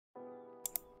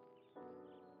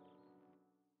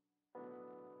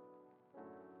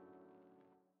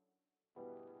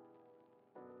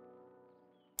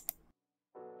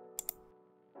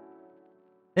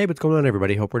Hey, what's going on,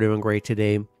 everybody? Hope we're doing great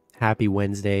today. Happy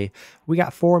Wednesday. We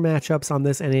got 4 matchups on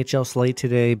this NHL slate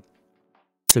today,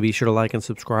 so be sure to like and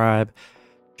subscribe.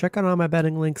 Check out all my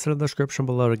betting links in the description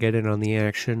below to get in on the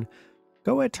action.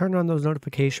 Go ahead, turn on those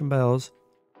notification bells.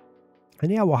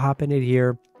 And yeah, we'll hop in it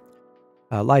here.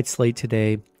 Light slate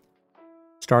today,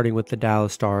 starting with the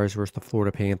Dallas Stars versus the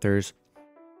Florida Panthers.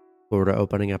 Florida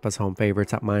opening up as home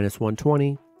favorites at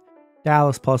 -120.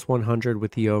 Dallas plus 100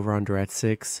 with the over-under at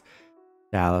 6.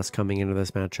 Dallas coming into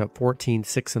this matchup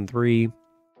 14-6-3.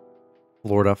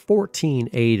 Florida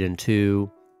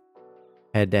 14-8-2.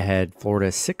 Head-to-head,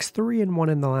 Florida 6-3-1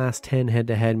 in the last 10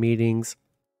 head-to-head meetings.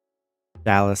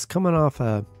 Dallas coming off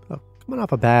a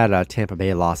bad Tampa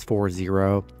Bay loss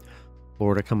 4-0.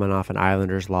 Florida coming off an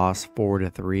Islanders loss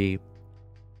 4-3.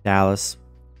 Dallas,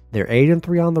 they're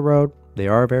 8-3 on the road. They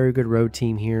are a very good road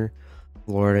team here.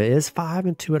 Florida is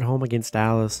 5-2 at home against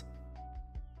Dallas.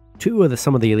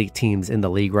 Some of the elite teams in the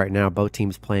league right now. Both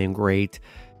teams playing great,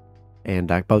 and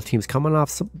both teams coming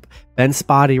off been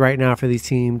spotty right now for these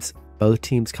teams. Both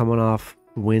teams coming off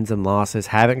wins and losses.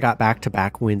 Haven't got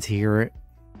back-to-back wins here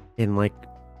in like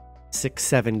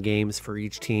 6-7 games for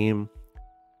each team.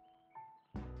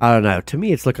 I don't know. To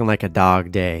me, it's looking like a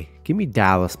dog day. Give me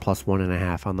Dallas plus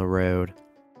 1.5 on the road.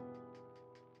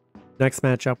 Next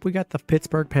matchup, we got the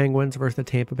Pittsburgh Penguins versus the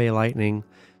Tampa Bay Lightning.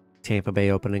 Tampa Bay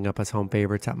opening up as home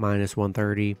favorites at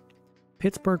 -130.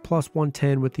 Pittsburgh plus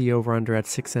 110 with the over-under at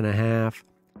 6.5.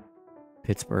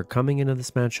 Pittsburgh coming into this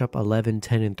matchup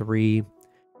 11-10-3.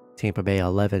 Tampa Bay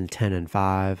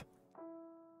 11-10-5.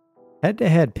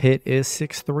 Head-to-head, Pitt is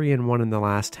 6-3-1 in the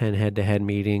last 10 head-to-head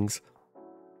meetings.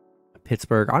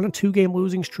 Pittsburgh on a 2-game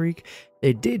losing streak.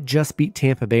 They did just beat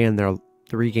Tampa Bay in their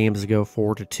 3 games ago,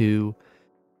 4-2.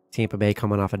 Tampa Bay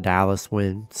coming off a Dallas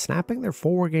win, snapping their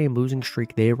 4-game losing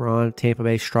streak they were on. Tampa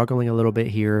Bay struggling a little bit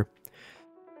here.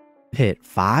 Pitt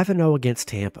 5-0 against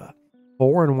Tampa,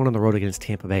 4-1 on the road against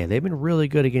Tampa Bay. They've been really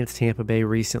good against Tampa Bay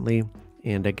recently,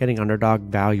 and getting underdog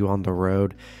value on the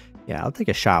road. Yeah, I'll take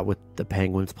a shot with the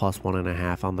Penguins plus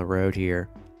 1.5 on the road here.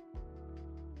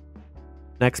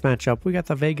 Next matchup, we got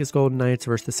the Vegas Golden Knights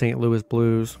versus the St. Louis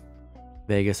Blues.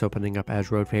 Vegas opening up as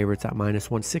road favorites at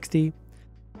 -160.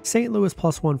 St. Louis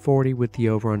plus 140 with the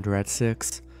over-under at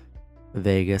 6.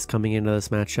 Vegas coming into this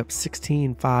matchup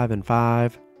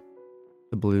 16-5-5.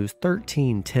 The Blues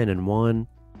 13-10-1.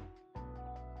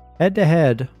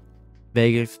 Head-to-head,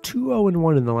 Vegas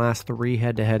 2-0-1 in the last 3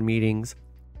 head-to-head meetings.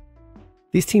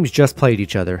 These teams just played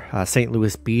each other. St.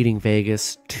 Louis beating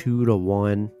Vegas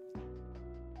 2-1.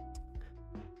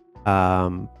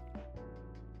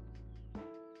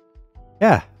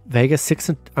 Yeah,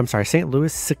 St.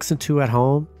 Louis 6-2 at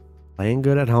home, playing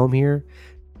good at home here.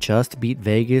 Just beat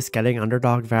Vegas, getting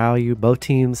underdog value. Both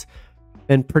teams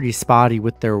been pretty spotty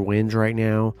with their wins right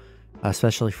now,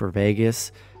 especially for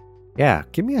Vegas. Yeah,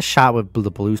 give me a shot with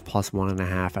the Blues plus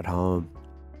 1.5 at home.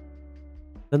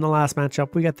 Then the last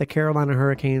matchup, we got the Carolina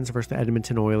Hurricanes versus the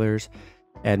Edmonton Oilers.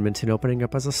 Edmonton opening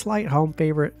up as a slight home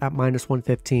favorite at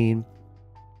 -115.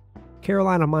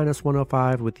 Carolina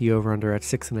 -105 with the over-under at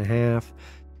 6.5.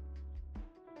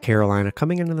 Carolina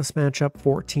coming into this matchup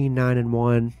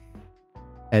 14-9-1.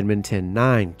 Edmonton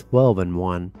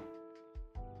 9-12-1.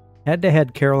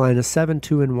 Head-to-head, Carolina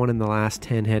 7-2-1 in the last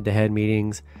 10 head-to-head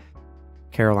meetings.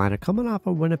 Carolina coming off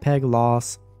a Winnipeg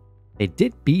loss. They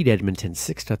did beat Edmonton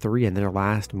 6-3 in their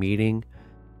last meeting.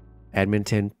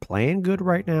 Edmonton playing good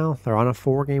right now. They're on a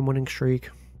 4-game winning streak,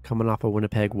 coming off a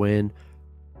Winnipeg win.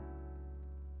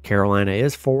 Carolina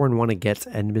is 4-1 against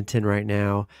Edmonton right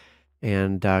now,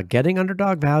 and getting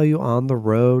underdog value on the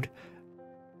road.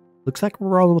 Looks like we're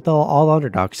rolling with all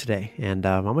underdogs today, and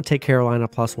I'm going to take Carolina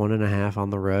plus 1.5 on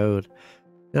the road.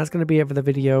 And that's going to be it for the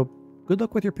video. Good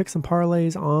luck with your picks and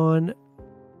parlays on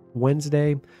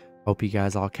Wednesday. Hope you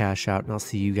guys all cash out, and I'll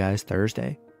see you guys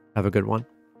Thursday. Have a good one.